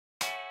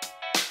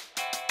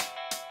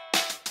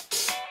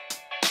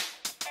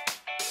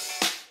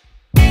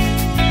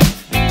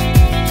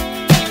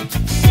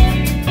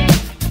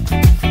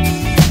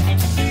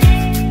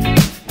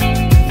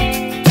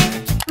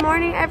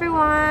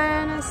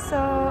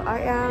I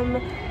am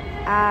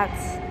at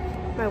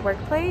my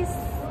workplace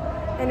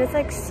and it's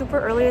like super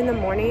early in the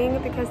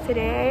morning because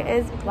today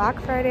is Black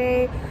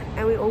Friday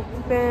and we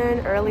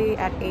open early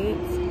at 8.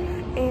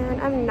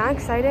 And I'm not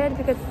excited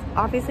because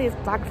obviously it's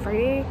Black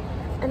Friday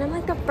and I'm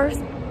like the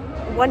first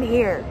one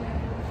here.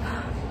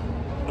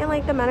 And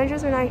like the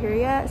managers are not here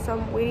yet, so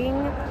I'm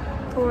waiting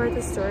for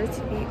the store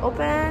to be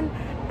open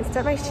and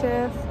start my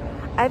shift.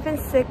 I've been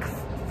sick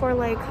for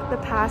like the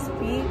past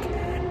week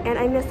and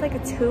I missed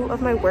like 2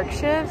 of my work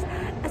shifts,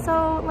 and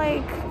so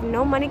like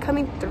no money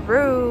coming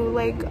through,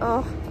 like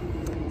oh.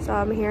 So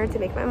I'm here to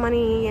make my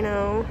money, you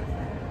know,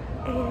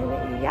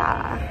 and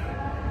yeah.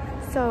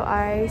 So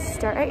I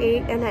start at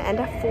 8 and I end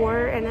at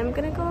 4 and I'm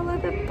gonna go a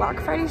little bit Black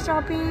Friday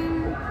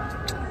shopping.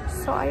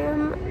 So I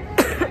am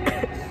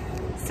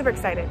super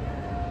excited.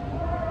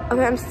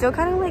 Okay, I'm still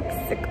kind of like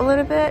sick a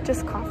little bit,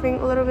 just coughing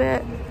a little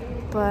bit,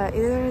 but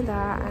other than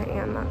that, I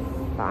am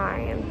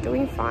fine. I'm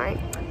doing fine.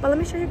 But let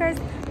me show you guys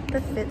the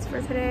fits for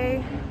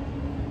today.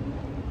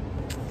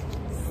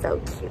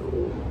 So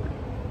cute.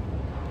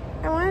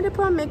 I wanted to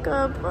put on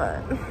makeup,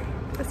 but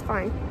it's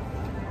fine.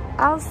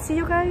 I'll see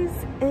you guys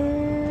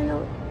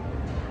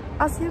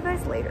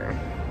later.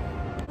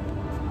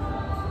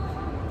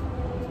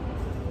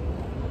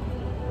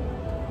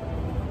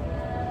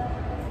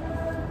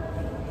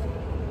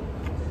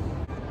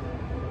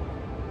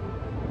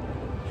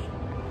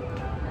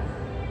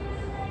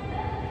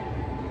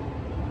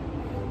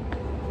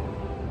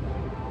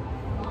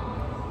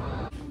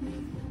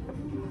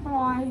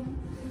 Hi.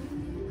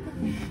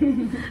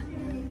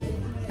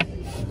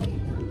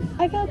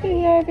 I can help you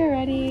here if you're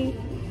ready.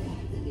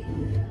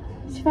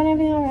 Did you find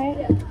everything all right?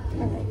 Yeah.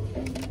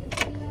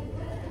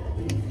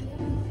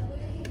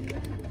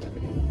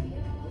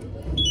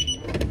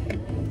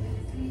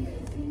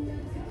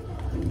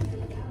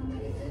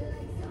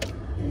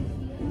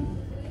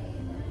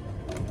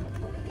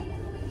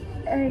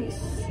 Alright. Alright,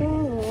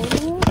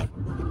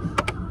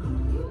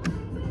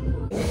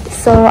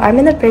 so I'm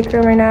in the break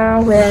room right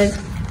now with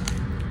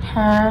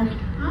her.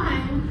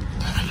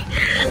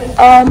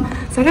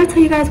 So I gotta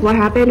tell you guys what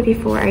happened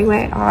before I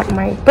went on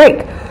my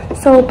break.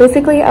 So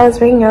basically I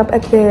was ringing up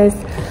at this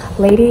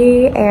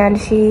lady and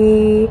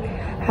she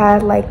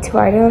had like 2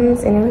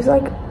 items and it was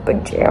like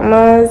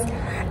pajamas,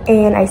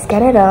 and I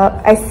scanned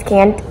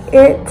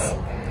it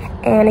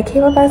and it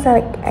came up as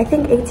like I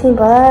think 18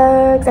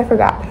 bucks, I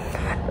forgot.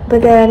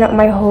 But then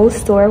my whole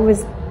store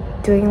was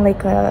doing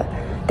like a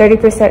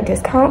 30%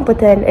 discount, but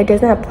then it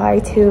doesn't apply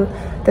to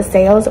the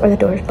sales or the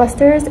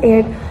doorbusters.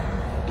 And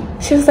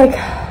she was like,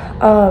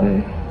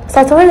 so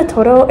I told her the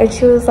total and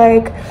she was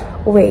like,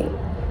 wait,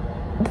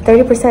 the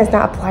 30% is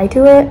not applied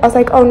to it? I was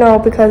like, oh no,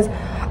 because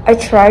I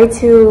tried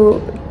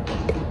to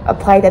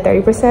apply the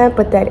 30%,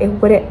 but then it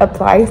wouldn't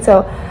apply.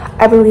 So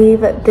I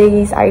believe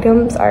these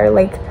items are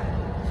like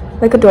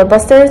a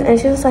doorbusters. And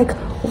she was like,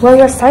 well,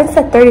 your sign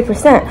said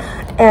 30%.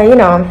 And you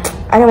know,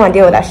 I didn't want to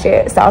deal with that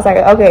shit. So I was like,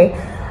 okay,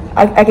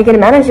 I could get a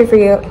manager for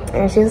you.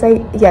 And she was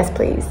like, yes,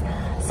 please.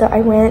 So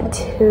I went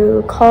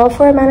to call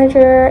for a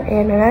manager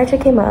and my manager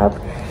came up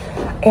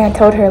and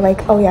told her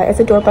like, oh yeah, it's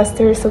a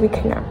doorbuster, so we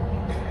cannot.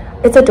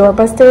 It's a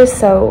doorbuster,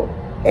 so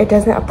it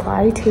doesn't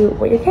apply to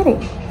what you're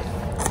getting.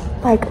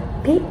 Like,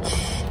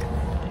 bitch,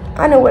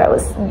 I know what I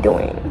was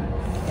doing.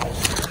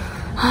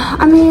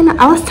 I mean,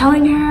 I was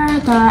telling her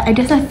that it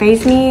doesn't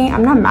faze me.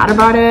 I'm not mad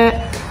about it.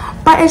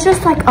 But it's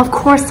just like, of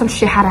course some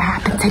shit had to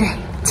happen today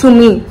to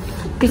me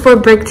before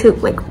break 2.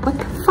 Like, what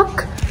the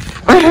fuck?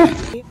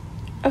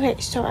 Okay,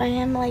 so I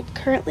am like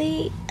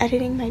currently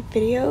editing my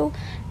video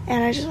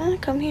and I just want to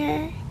come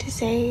here to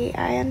say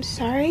I am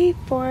sorry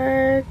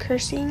for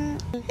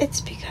cursing.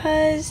 It's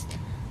because,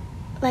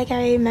 like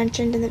I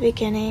mentioned in the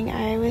beginning,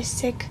 I was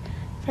sick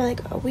for like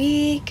a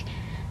week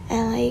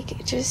and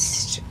like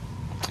just,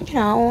 you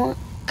know,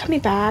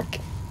 coming back,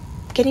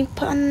 getting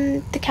put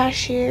on the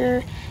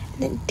cashier and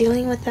then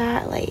dealing with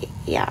that, like,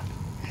 yeah.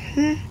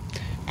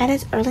 And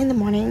it's early in the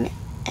morning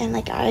and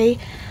like right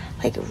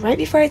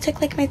before I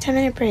took like my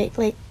 10-minute break,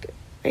 like,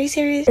 are you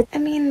serious? I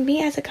mean,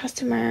 me as a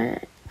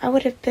customer, I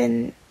would have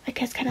been, I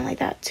guess, kind of like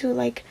that too.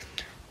 Like,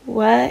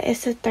 what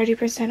is the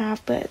 30%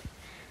 off?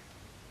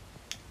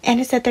 And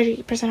it's at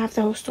 30% off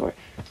the whole store.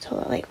 So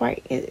like, why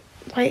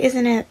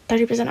isn't it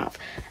 30% off?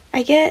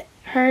 I get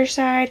her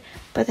side,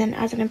 but then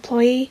as an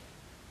employee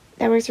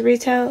that works at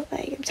retail,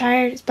 like, I'm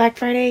tired. It's Black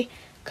Friday.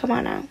 Come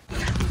on now.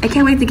 I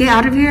can't wait to get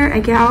out of here.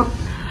 I get out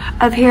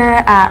of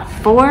here at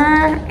 4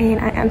 and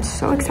I am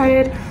so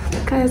excited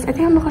because I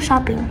think I'm gonna go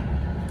shopping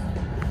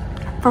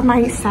for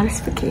my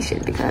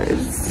satisfaction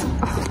because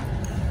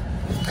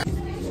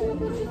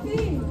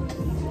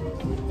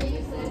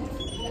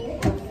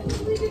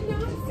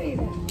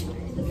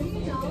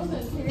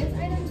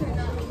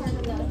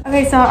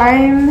Okay, so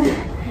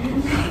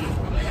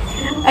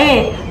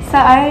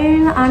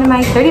I'm on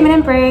my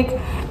 30-minute break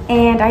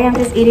and I am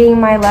just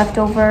eating my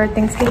leftover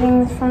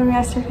Thanksgiving from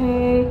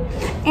yesterday.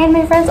 And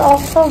my friends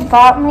also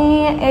bought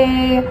me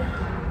a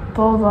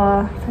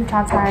boba from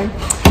Chatai.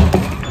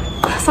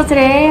 So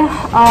today,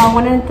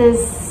 one of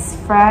this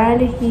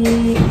friend,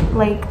 he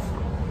like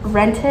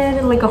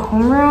rented like a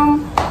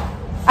homeroom.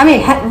 I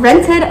mean,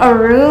 rented a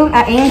room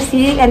at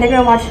AMC, and they're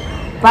gonna watch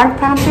Black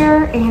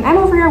Panther, and I'm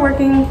over here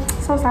working.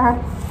 So sad.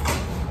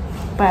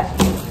 But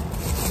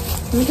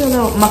let me do a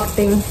little muk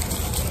thing.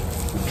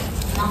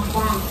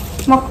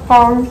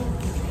 Mukbang.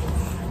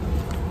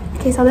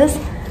 Okay, so this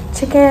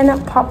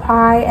chicken pot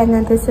pie, and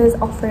then this is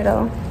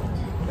Alfredo.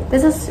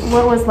 This is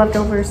what was left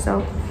over,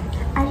 so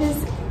I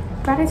just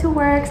brought it to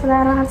work so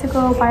that I don't have to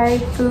go buy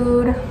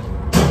food.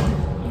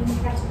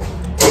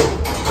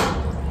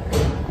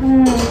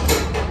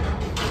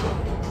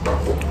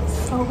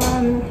 So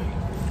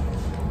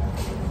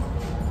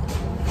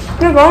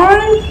you're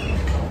going?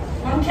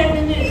 I'm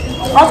checking this.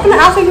 I was gonna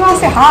ask if you want to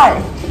say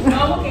hi.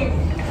 Oh, okay.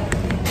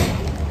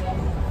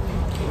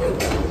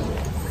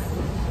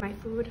 My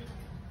food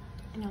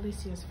and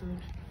Alicia's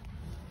food.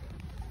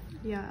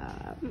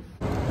 Yeah.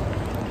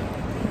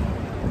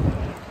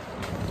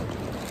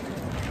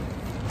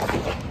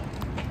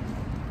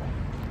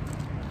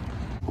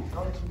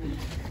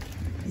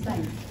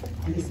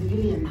 I'm a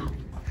civilian now.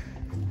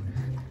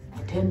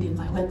 Attending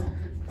my weapon.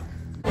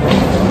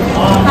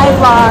 Hi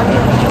vlog.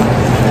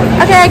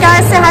 Okay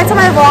guys, say hi to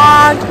my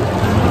vlog.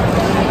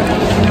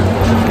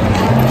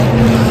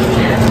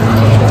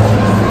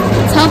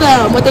 Tell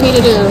them what they need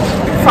to do.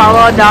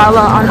 Follow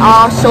Darla on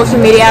all social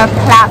media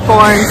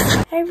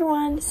platforms. Hey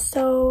everyone,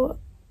 so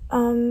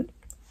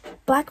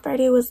Black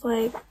Friday was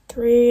like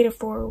 3 to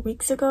 4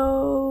 weeks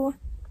ago,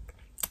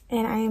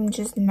 and I am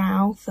just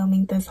now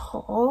filming this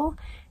haul,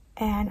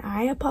 and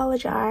I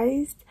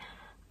apologized.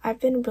 I've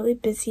been really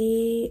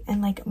busy,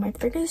 and like my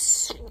freaking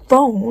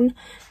phone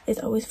is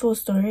always full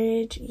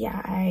storage.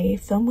 Yeah, I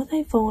film with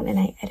my phone and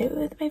I edit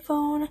with my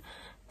phone,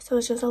 so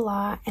it's just a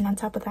lot. And on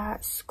top of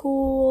that,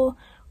 school,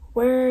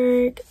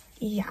 work.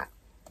 Yeah,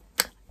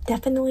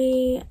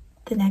 definitely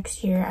the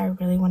next year I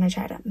really want to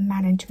try to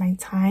manage my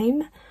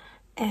time,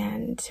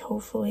 and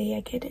hopefully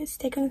I could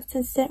stay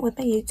consistent with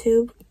my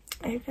YouTube.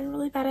 I've been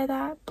really bad at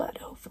that, but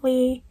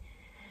hopefully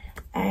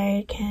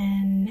I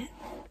can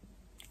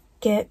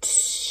get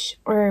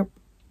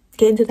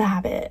into the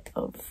habit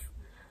of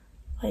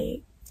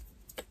like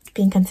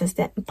being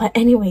consistent. But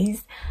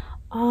anyways,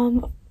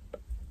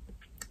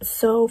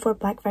 so for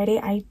Black Friday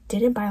I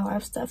didn't buy a lot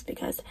of stuff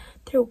because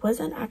there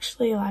wasn't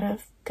actually a lot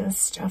of good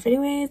stuff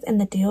anyways,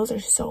 and the deals are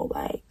so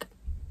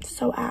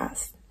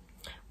ass.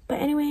 But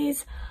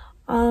anyways,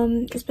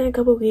 it's been a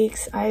couple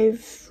weeks.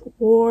 I've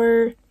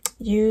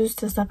used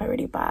the stuff I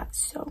already bought.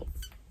 So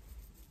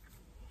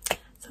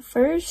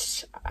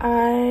first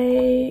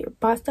I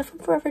bought stuff from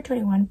Forever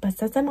 21, but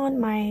since I'm on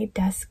my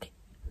desk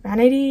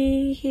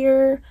vanity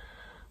here,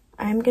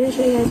 I'm gonna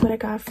show you guys what I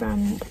got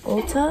from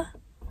Ulta.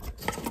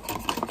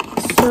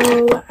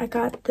 So I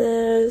got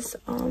this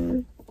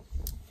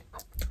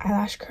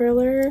eyelash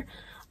curler.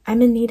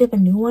 I'm in need of a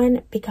new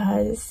one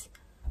because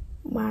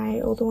my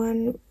old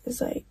one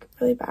is like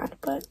really bad,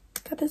 but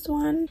I got this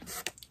one.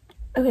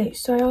 Okay,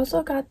 so I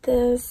also got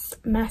this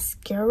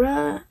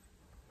mascara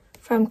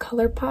from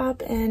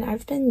ColourPop, and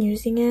I've been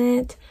using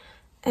it,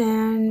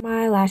 and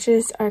my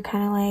lashes are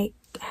kind of like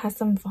has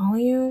some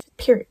volume,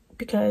 period,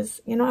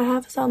 because you know I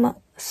have some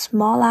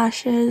small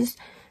lashes,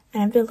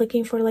 and I've been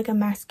looking for like a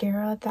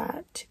mascara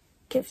that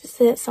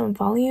gives it some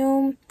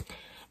volume.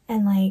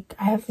 And like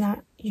I have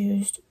not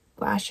used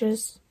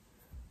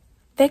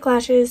fake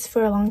lashes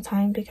for a long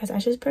time because I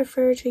just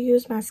prefer to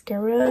use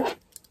mascara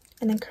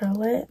and then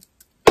curl it.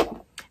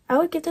 I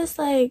would give this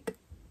like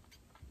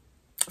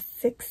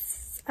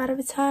 6 out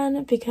of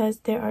 10 because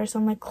there are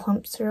some like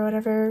clumps or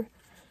whatever,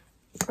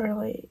 or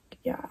like,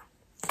 yeah.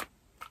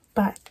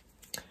 But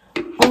I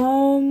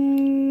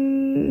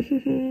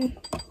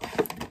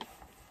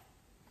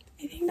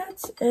think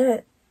that's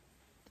it.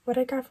 What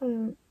I got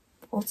from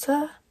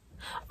Ulta.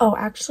 Oh,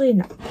 actually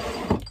no.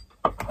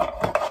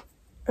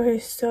 Okay,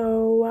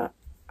 so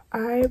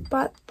I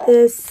bought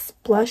this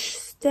blush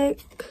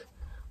stick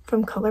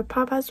from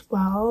ColourPop as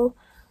well.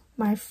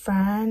 My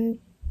friend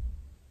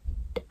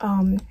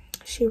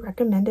she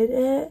recommended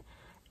it,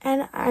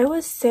 and I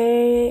would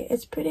say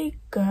it's pretty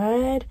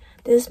good.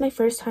 This is my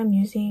first time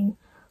using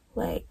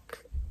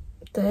like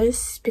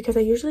this because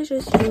I usually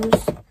just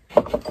use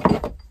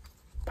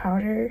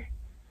powder,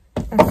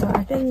 and so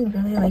I've been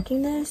really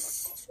liking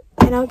this,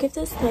 and I'll give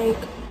this like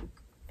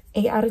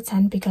 8 out of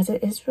 10 because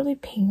it is really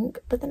pink,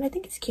 but then I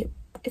think it's cute.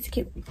 It's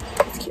cute.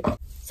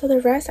 So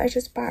the rest I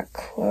just bought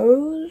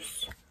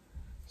clothes,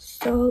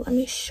 so let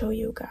me show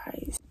you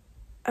guys.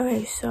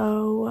 Okay,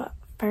 so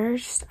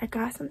first I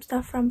got some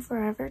stuff from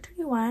Forever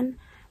 21,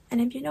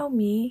 and if you know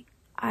me,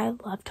 I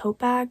love tote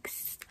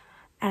bags,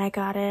 and I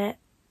got it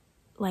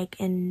like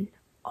in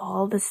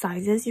all the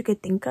sizes you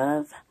could think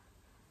of.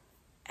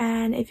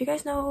 And if you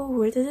guys know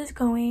where this is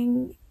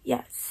going,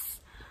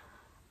 yes,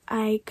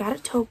 I got a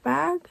tote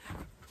bag,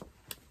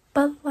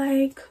 but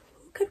like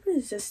who could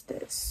resist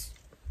this?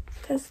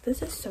 Because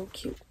this is so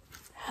cute.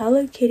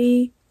 Hello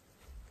Kitty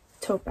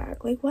tote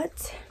bag, like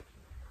what?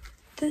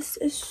 This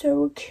is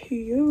so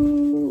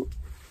cute.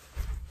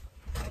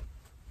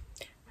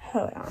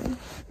 Hold on.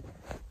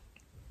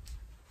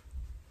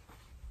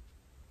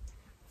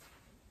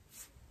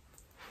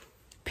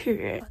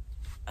 period.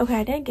 Okay,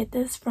 I didn't get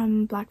this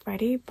from Black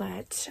Friday,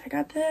 but I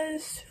got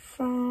this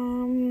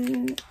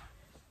from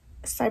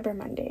Cyber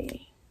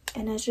Monday,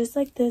 and it's just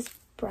like this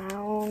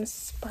brown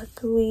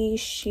sparkly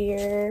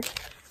sheer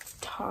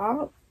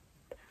top,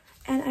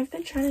 and I've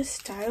been trying to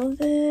style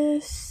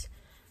this,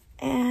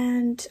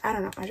 and I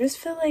don't know, I just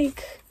feel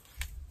like,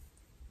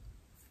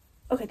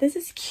 okay, this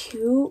is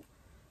cute,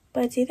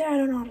 but it's either I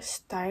don't know how to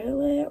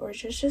style it or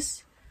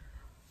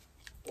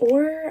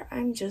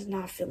I'm just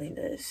not feeling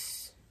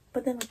this.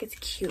 But then like it's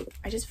cute,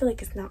 I just feel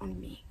like it's not on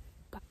me.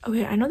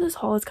 Okay, I know this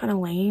haul is kind of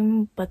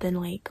lame, but then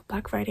like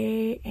Black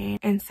Friday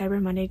and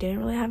Cyber Monday didn't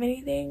really have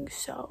anything,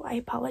 so I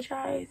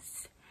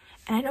apologize.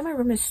 And I know my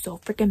room is so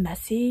freaking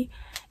messy,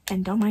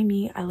 and don't mind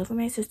me, I live with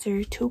my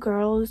sister, 2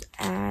 girls,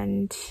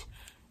 and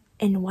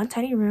in one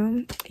tiny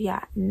room.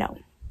 Yeah, no.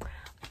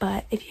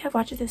 But if you have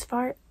watched it this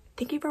far,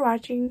 thank you for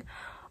watching.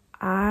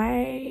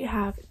 I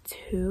have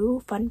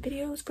 2 fun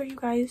videos for you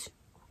guys,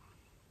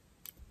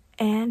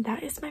 and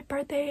that is my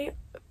birthday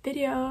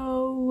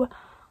video.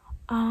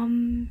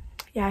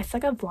 Yeah, it's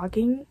like a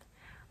vlogging,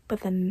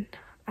 but then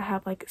I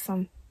have like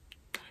some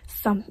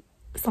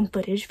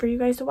footage for you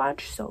guys to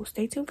watch, so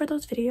stay tuned for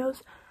those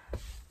videos.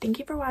 Thank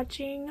you for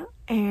watching,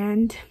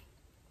 and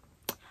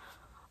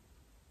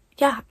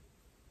yeah,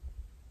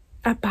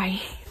 bye.